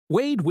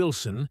Wade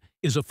Wilson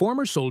is a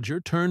former soldier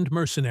turned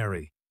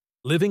mercenary,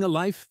 living a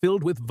life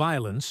filled with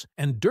violence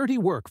and dirty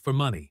work for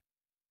money.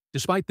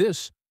 Despite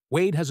this,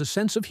 Wade has a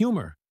sense of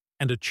humor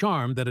and a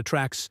charm that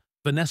attracts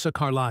Vanessa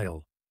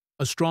Carlyle,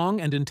 a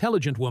strong and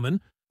intelligent woman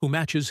who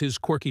matches his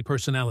quirky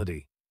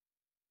personality.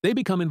 They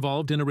become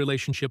involved in a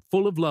relationship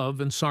full of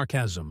love and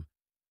sarcasm,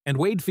 and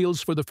Wade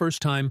feels for the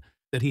first time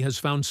that he has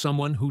found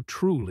someone who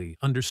truly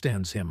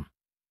understands him.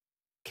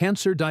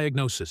 Cancer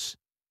diagnosis.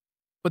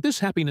 But this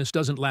happiness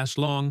doesn't last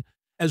long,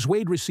 as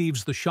Wade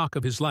receives the shock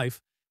of his life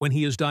when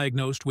he is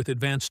diagnosed with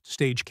advanced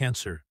stage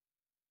cancer.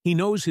 He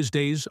knows his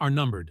days are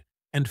numbered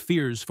and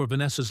fears for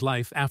Vanessa's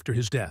life after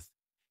his death.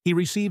 He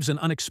receives an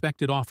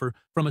unexpected offer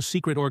from a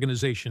secret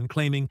organization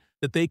claiming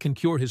that they can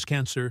cure his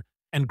cancer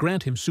and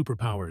grant him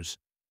superpowers.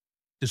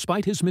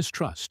 Despite his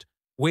mistrust,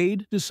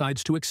 Wade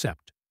decides to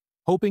accept,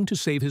 hoping to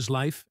save his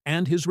life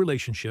and his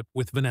relationship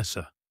with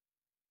Vanessa.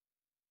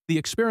 The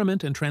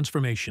experiment and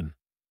transformation.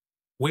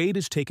 Wade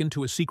is taken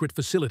to a secret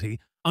facility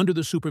under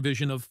the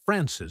supervision of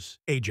Francis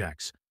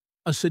Ajax,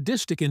 a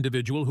sadistic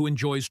individual who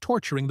enjoys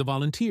torturing the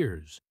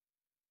volunteers.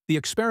 The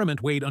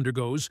experiment Wade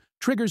undergoes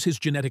triggers his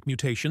genetic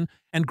mutation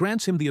and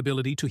grants him the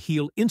ability to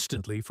heal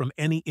instantly from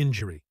any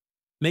injury,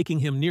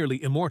 making him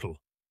nearly immortal,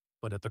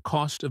 but at the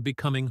cost of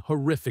becoming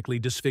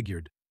horrifically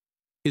disfigured.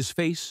 His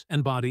face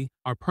and body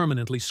are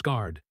permanently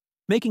scarred,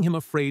 making him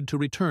afraid to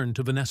return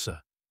to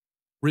Vanessa.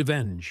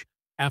 Revenge.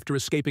 After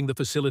escaping the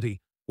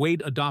facility,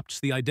 Wade adopts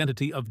the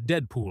identity of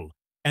Deadpool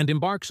and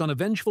embarks on a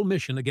vengeful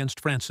mission against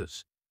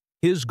Francis.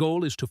 His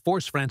goal is to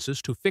force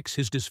Francis to fix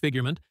his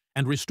disfigurement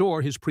and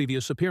restore his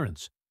previous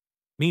appearance.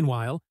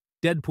 Meanwhile,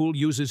 Deadpool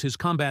uses his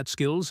combat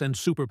skills and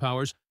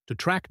superpowers to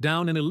track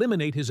down and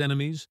eliminate his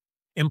enemies,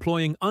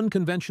 employing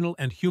unconventional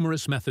and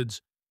humorous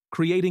methods,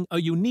 creating a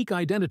unique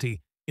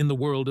identity in the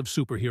world of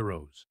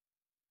superheroes.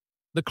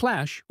 The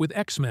clash with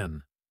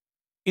X-Men.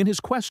 In his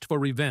quest for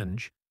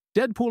revenge,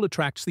 Deadpool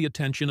attracts the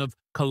attention of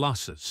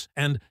Colossus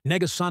and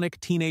Negasonic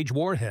Teenage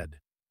Warhead,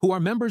 who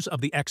are members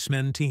of the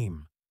X-Men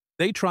team.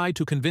 They try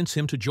to convince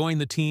him to join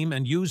the team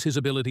and use his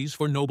abilities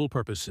for noble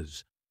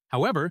purposes.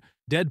 However,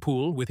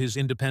 Deadpool, with his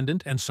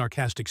independent and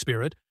sarcastic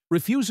spirit,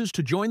 refuses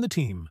to join the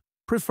team,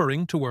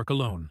 preferring to work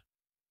alone.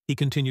 He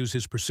continues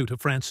his pursuit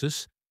of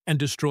Francis and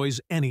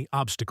destroys any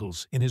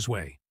obstacles in his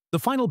way. The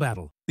final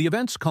battle. The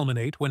events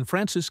culminate when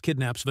Francis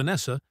kidnaps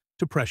Vanessa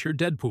to pressure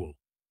Deadpool.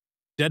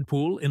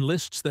 Deadpool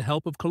enlists the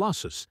help of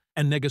Colossus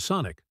and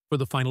Negasonic for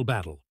the final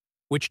battle,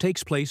 which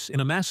takes place in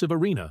a massive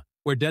arena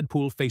where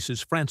Deadpool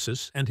faces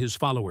Francis and his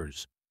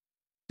followers.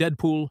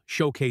 Deadpool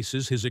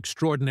showcases his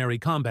extraordinary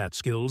combat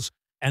skills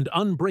and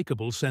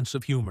unbreakable sense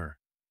of humor,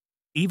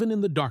 even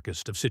in the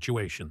darkest of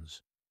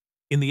situations.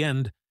 In the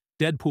end,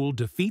 Deadpool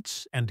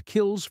defeats and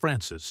kills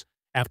Francis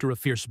after a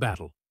fierce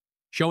battle,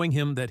 showing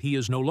him that he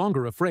is no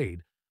longer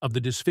afraid of the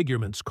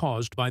disfigurements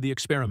caused by the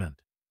experiment.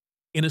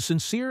 In a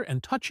sincere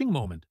and touching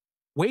moment,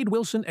 Wade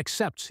Wilson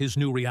accepts his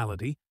new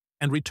reality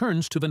and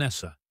returns to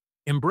Vanessa,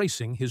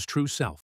 embracing his true self.